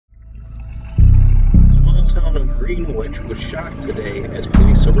town of Greenwich was shocked today as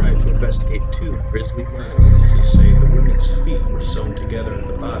police arrived to investigate two grisly murders. They say the women's feet were sewn together at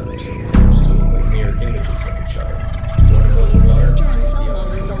the bottoms and appears to look like mirror images of each other. Mr.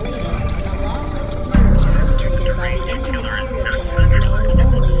 Anselmo is the latest in a long list of murders perpetrated by the infamous serial killer known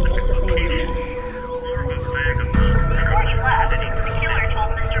only as the Family Man. The killer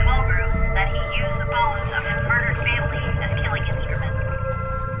told Mr. Mulgrew that he used the bones of his murdered family as killing instruments.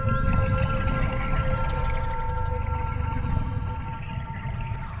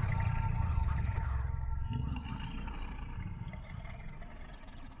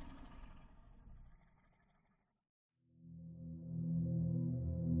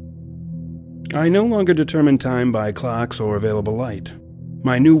 I no longer determine time by clocks or available light.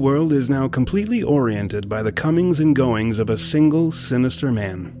 My new world is now completely oriented by the comings and goings of a single sinister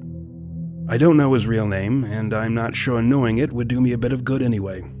man. I don't know his real name, and I'm not sure knowing it would do me a bit of good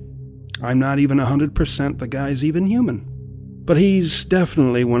anyway. I'm not even 100% the guy's even human. But he's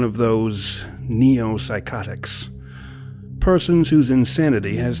definitely one of those neo-psychotics. Persons whose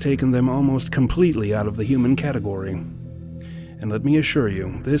insanity has taken them almost completely out of the human category. And let me assure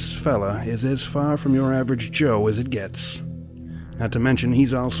you, this fella is as far from your average Joe as it gets. Not to mention,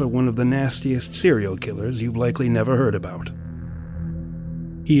 he's also one of the nastiest serial killers you've likely never heard about.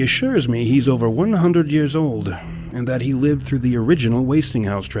 He assures me he's over 100 years old, and that he lived through the original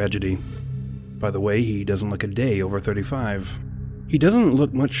Westinghouse tragedy. By the way, he doesn't look a day over 35. He doesn't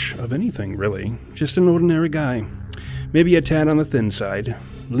look much of anything, really. Just an ordinary guy. Maybe a tad on the thin side.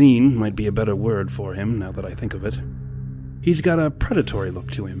 Lean might be a better word for him, now that I think of it. He's got a predatory look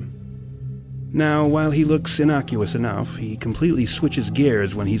to him. Now, while he looks innocuous enough, he completely switches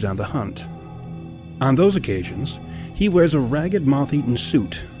gears when he's on the hunt. On those occasions, he wears a ragged moth-eaten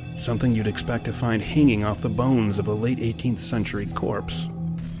suit, something you'd expect to find hanging off the bones of a late 18th century corpse.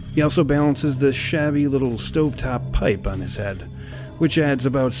 He also balances this shabby little stovetop pipe on his head, which adds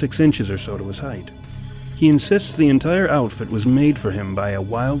about 6 inches or so to his height. He insists the entire outfit was made for him by a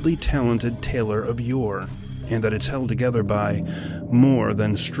wildly talented tailor of yore, and that it's held together by more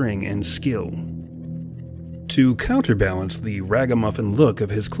than string and skill. To counterbalance the ragamuffin look of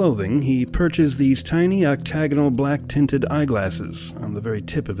his clothing, he perches these tiny octagonal black-tinted eyeglasses on the very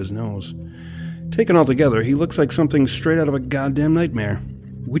tip of his nose. Taken all together, he looks like something straight out of a goddamn nightmare,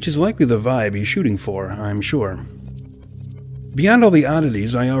 which is likely the vibe he's shooting for, I'm sure. Beyond all the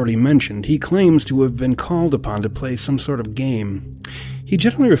oddities I already mentioned, he claims to have been called upon to play some sort of game. He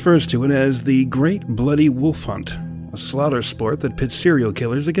generally refers to it as the Great Bloody Wolf Hunt, a slaughter sport that pits serial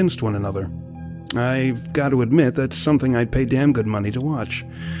killers against one another. I've got to admit that's something I'd pay damn good money to watch,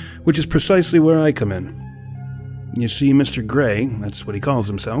 which is precisely where I come in. You see, Mr. Gray, that's what he calls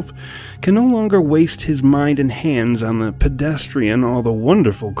himself, can no longer waste his mind and hands on the pedestrian or the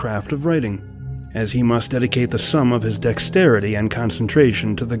wonderful craft of writing, as he must dedicate the sum of his dexterity and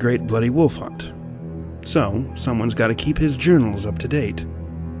concentration to the Great Bloody Wolf Hunt. So, someone's got to keep his journals up to date.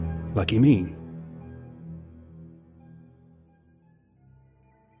 Lucky me.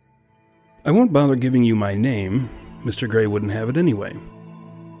 I won't bother giving you my name. Mr. Gray wouldn't have it anyway.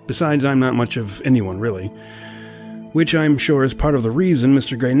 Besides, I'm not much of anyone, really. Which I'm sure is part of the reason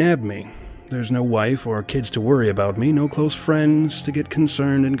Mr. Gray nabbed me. There's no wife or kids to worry about me, no close friends to get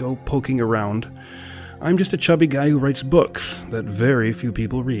concerned and go poking around. I'm just a chubby guy who writes books that very few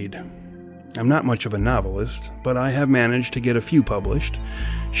people read. I'm not much of a novelist, but I have managed to get a few published,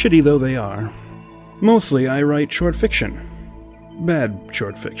 shitty though they are. Mostly I write short fiction. Bad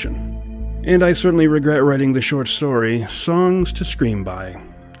short fiction. And I certainly regret writing the short story, Songs to Scream By.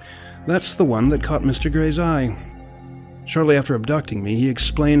 That's the one that caught Mr. Gray's eye. Shortly after abducting me, he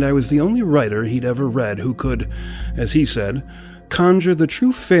explained I was the only writer he'd ever read who could, as he said, conjure the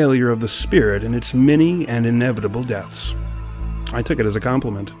true failure of the spirit in its many and inevitable deaths. I took it as a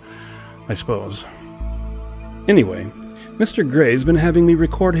compliment, I suppose. Anyway, Mr. Gray's been having me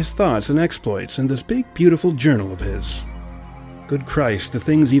record his thoughts and exploits in this big, beautiful journal of his. Good Christ, the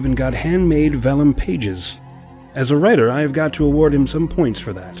thing's even got handmade vellum pages. As a writer, I've got to award him some points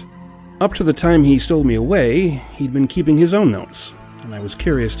for that. Up to the time he stole me away, he'd been keeping his own notes, and I was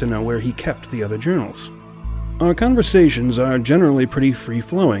curious to know where he kept the other journals. Our conversations are generally pretty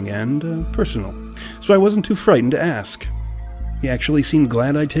free-flowing and personal, so I wasn't too frightened to ask. He actually seemed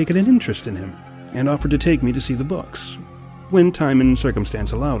glad I'd taken an interest in him, and offered to take me to see the books, when time and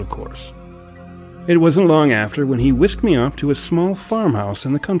circumstance allowed, of course. It wasn't long after when he whisked me off to a small farmhouse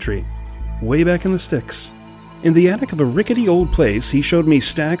in the country, way back in the sticks. In the attic of a rickety old place, he showed me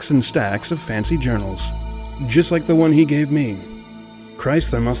stacks and stacks of fancy journals, just like the one he gave me. Christ,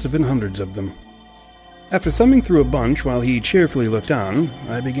 there must have been hundreds of them. After thumbing through a bunch while he cheerfully looked on,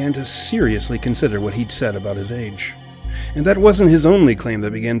 I began to seriously consider what he'd said about his age. And that wasn't his only claim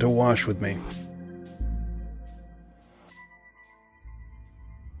that began to wash with me.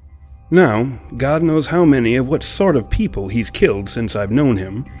 Now, God knows how many of what sort of people he's killed since I've known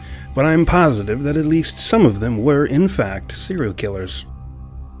him, but I'm positive that at least some of them were, in fact, serial killers.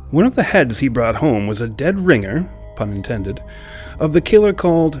 One of the heads he brought home was a dead ringer, pun intended, of the killer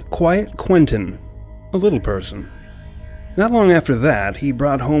called Quiet Quentin, a little person. Not long after that, he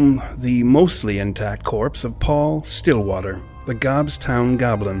brought home the mostly intact corpse of Paul Stillwater, the Gobstown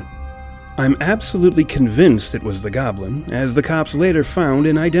Goblin. I'm absolutely convinced it was the Goblin, as the cops later found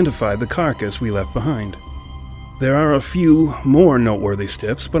and identified the carcass we left behind. There are a few more noteworthy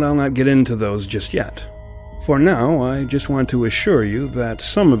stiffs, but I'll not get into those just yet. For now, I just want to assure you that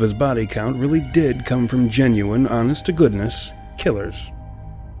some of his body count really did come from genuine, honest-to-goodness killers.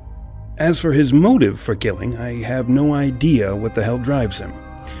 As for his motive for killing, I have no idea what the hell drives him.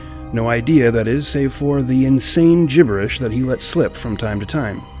 No idea, that is, save for the insane gibberish that he lets slip from time to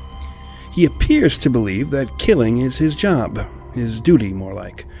time. He appears to believe that killing is his job, his duty more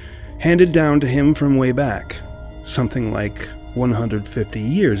like, handed down to him from way back, something like 150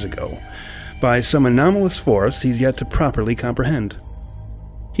 years ago, by some anomalous force he's yet to properly comprehend.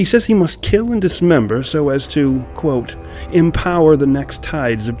 He says he must kill and dismember so as to, quote, empower the next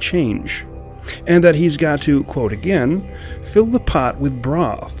tides of change, and that he's got to, quote again, fill the pot with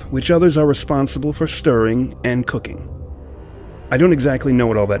broth, which others are responsible for stirring and cooking. I don't exactly know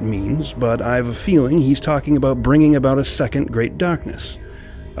what all that means, but I have a feeling he's talking about bringing about a second great darkness.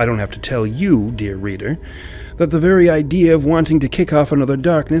 I don't have to tell you, dear reader, that the very idea of wanting to kick off another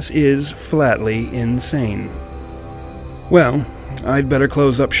darkness is flatly insane. Well, I'd better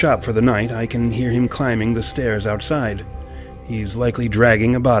close up shop for the night. I can hear him climbing the stairs outside. He's likely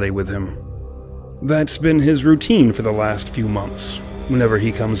dragging a body with him. That's been his routine for the last few months, whenever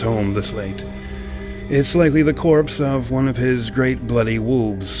he comes home this late. It's likely the corpse of one of his great bloody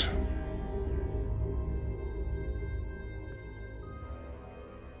wolves.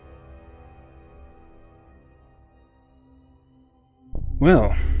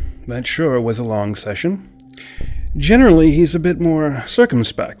 Well, that sure was a long session. Generally, he's a bit more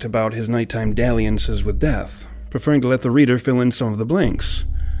circumspect about his nighttime dalliances with death, preferring to let the reader fill in some of the blanks.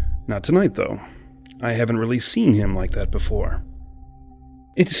 Not tonight, though. I haven't really seen him like that before.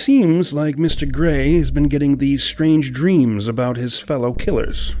 It seems like Mr. Gray has been getting these strange dreams about his fellow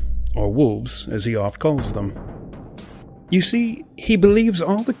killers, or wolves, as he oft calls them. You see, he believes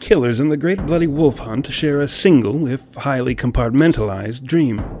all the killers in the Great Bloody Wolf Hunt share a single, if highly compartmentalized,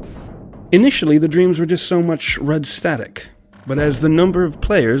 dream. Initially, the dreams were just so much red static, but as the number of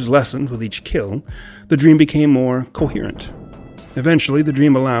players lessened with each kill, the dream became more coherent. Eventually, the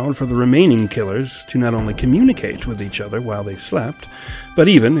dream allowed for the remaining killers to not only communicate with each other while they slept, but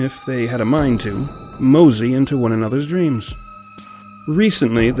even, if they had a mind to, mosey into one another's dreams.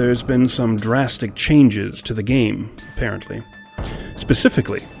 Recently, there's been some drastic changes to the game, apparently.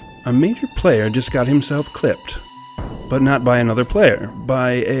 Specifically, a major player just got himself clipped, but not by another player,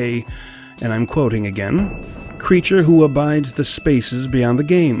 by a, and I'm quoting again, creature who abides the spaces beyond the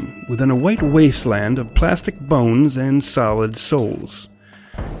game, within a white wasteland of plastic bones and solid souls.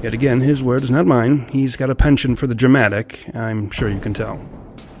 Yet again, his words, not mine. He's got a penchant for the dramatic, I'm sure you can tell.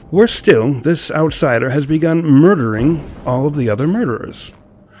 Worse still, this outsider has begun murdering all of the other murderers.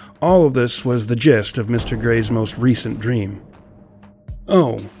 All of this was the gist of Mr. Gray's most recent dream.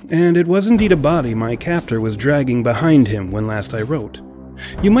 Oh, and it was indeed a body my captor was dragging behind him when last I wrote.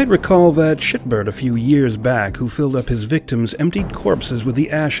 You might recall that shitbird a few years back who filled up his victims' emptied corpses with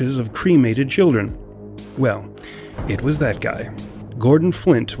the ashes of cremated children. Well, it was that guy. Gordon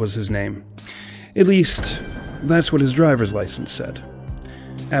Flint was his name. At least, that's what his driver's license said.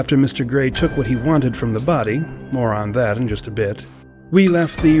 After Mr. Gray took what he wanted from the body, more on that in just a bit, we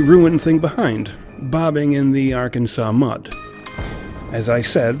left the ruined thing behind, bobbing in the Arkansas mud. As I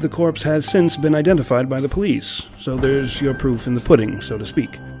said, the corpse has since been identified by the police, so there's your proof in the pudding, so to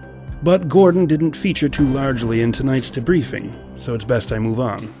speak. But Gordon didn't feature too largely in tonight's debriefing, so it's best I move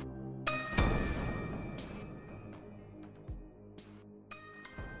on.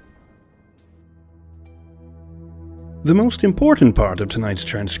 The most important part of tonight's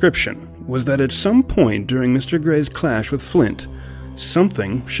transcription was that at some point during Mr. Gray's clash with Flint,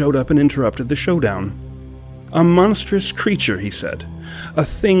 something showed up and interrupted the showdown. A monstrous creature, he said. A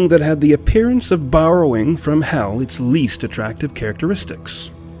thing that had the appearance of borrowing from hell its least attractive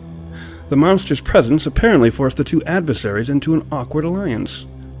characteristics. The monster's presence apparently forced the two adversaries into an awkward alliance,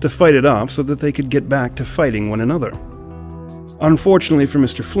 to fight it off so that they could get back to fighting one another. Unfortunately for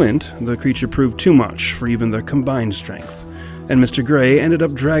Mr. Flint, the creature proved too much for even their combined strength, and Mr. Gray ended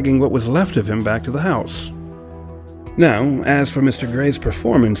up dragging what was left of him back to the house. Now, as for Mr. Gray's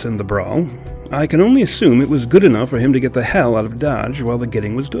performance in the brawl, I can only assume it was good enough for him to get the hell out of Dodge while the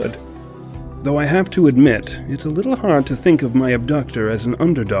getting was good. Though I have to admit, it's a little hard to think of my abductor as an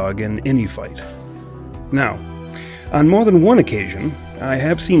underdog in any fight. Now, on more than one occasion, I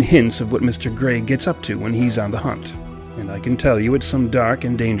have seen hints of what Mr. Gray gets up to when he's on the hunt, and I can tell you it's some dark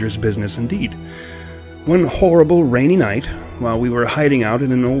and dangerous business indeed. One horrible rainy night, while we were hiding out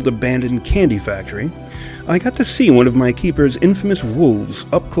in an old abandoned candy factory, I got to see one of my keeper's infamous wolves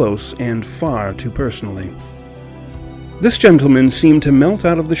up close and far too personally. This gentleman seemed to melt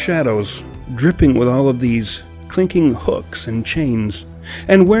out of the shadows, dripping with all of these clinking hooks and chains,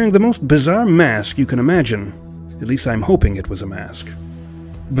 and wearing the most bizarre mask you can imagine. At least I'm hoping it was a mask.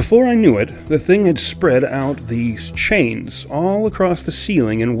 Before I knew it, the thing had spread out these chains all across the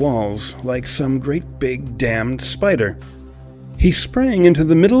ceiling and walls like some great big damned spider. He sprang into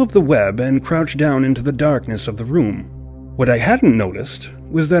the middle of the web and crouched down into the darkness of the room. What I hadn't noticed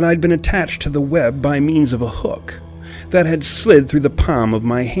was that I'd been attached to the web by means of a hook that had slid through the palm of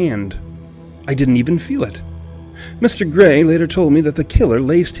my hand. I didn't even feel it. Mr. Gray later told me that the killer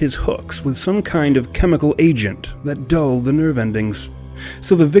laced his hooks with some kind of chemical agent that dulled the nerve endings,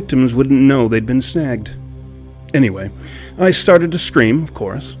 so the victims wouldn't know they'd been snagged. Anyway, I started to scream, of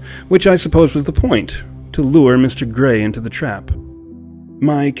course, which I suppose was the point, to lure Mr. Gray into the trap.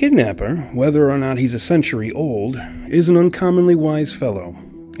 My kidnapper, whether or not he's a century old, is an uncommonly wise fellow,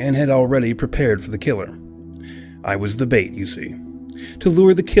 and had already prepared for the killer. I was the bait, you see, to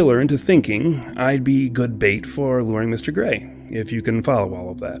lure the killer into thinking I'd be good bait for luring Mr. Gray, if you can follow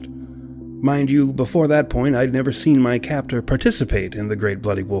all of that. Mind you, before that point I'd never seen my captor participate in the Great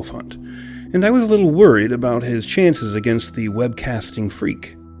Bloody Wolf Hunt, and I was a little worried about his chances against the webcasting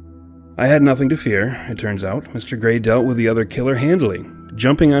freak. I had nothing to fear, it turns out. Mr. Gray dealt with the other killer handily,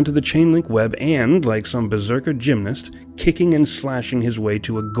 jumping onto the chain-link web and, like some berserker gymnast, kicking and slashing his way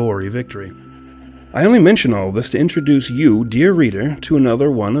to a gory victory. I only mention all this to introduce you, dear reader, to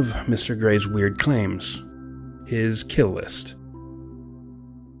another one of Mr. Gray's weird claims. His kill list.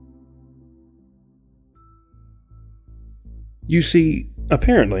 You see,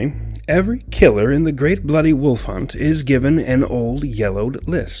 apparently, every killer in the Great Bloody Wolf Hunt is given an old yellowed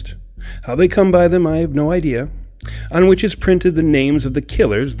list. How they come by them I have no idea, on which is printed the names of the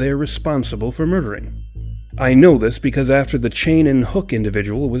killers they're responsible for murdering. I know this because after the chain and hook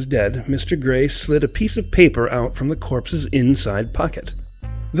individual was dead, Mr. Gray slid a piece of paper out from the corpse's inside pocket.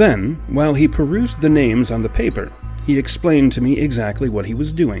 Then, while he perused the names on the paper, he explained to me exactly what he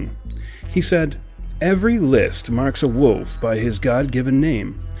was doing. He said, "Every list marks a wolf by his God-given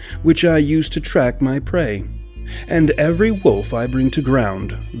name, which I use to track my prey. And every wolf I bring to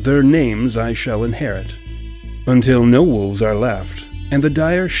ground, their names I shall inherit, until no wolves are left, and the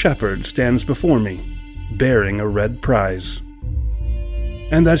dire shepherd stands before me, bearing a red prize."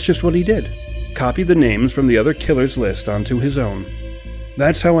 And that's just what he did. Copy the names from the other killers' list onto his own.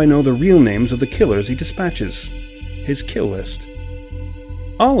 That's how I know the real names of the killers he dispatches. His kill list.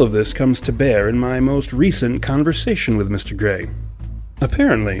 All of this comes to bear in my most recent conversation with Mr. Gray.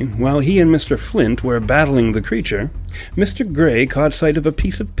 Apparently, while he and Mr. Flint were battling the creature, Mr. Gray caught sight of a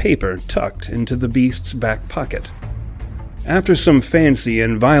piece of paper tucked into the beast's back pocket. After some fancy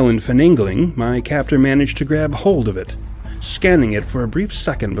and violent finagling, my captor managed to grab hold of it, scanning it for a brief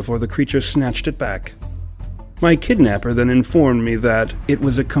second before the creature snatched it back. My kidnapper then informed me that it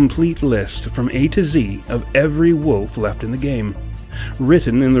was a complete list from A to Z of every wolf left in the game,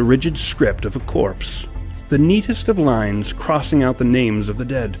 written in the rigid script of a corpse, the neatest of lines crossing out the names of the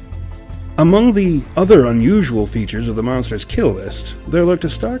dead. Among the other unusual features of the monster's kill list, there lurked a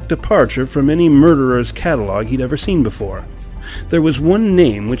stark departure from any murderer's catalog he'd ever seen before. There was one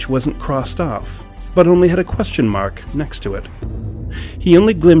name which wasn't crossed off, but only had a question mark next to it. He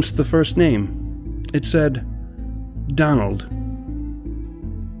only glimpsed the first name. It said, Donald.